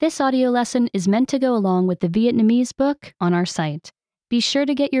This audio lesson is meant to go along with the Vietnamese book on our site. Be sure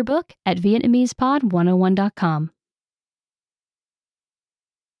to get your book at VietnamesePod101.com.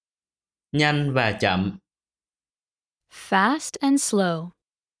 Nhanh và chậm. Fast and slow.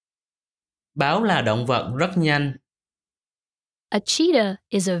 Báo là động vật rất nhanh. A cheetah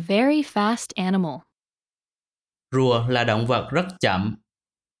is a very fast animal. Rùa là động vật rất chậm.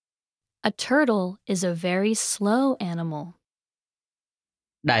 A turtle is a very slow animal.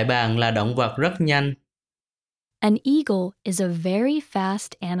 Đại bàng là động vật rất nhanh. An eagle is a very fast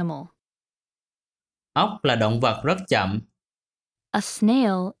animal. Ốc là động vật rất chậm. A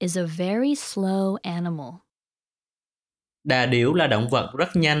snail is a very slow animal. Đà điểu là động vật rất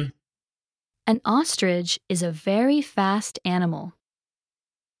nhanh. An ostrich is a very fast animal.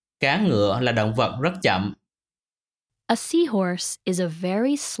 Cá ngựa là động vật rất chậm. A seahorse is a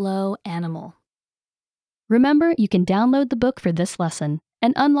very slow animal. Remember, you can download the book for this lesson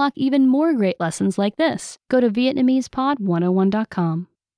and unlock even more great lessons like this. Go to VietnamesePod101.com.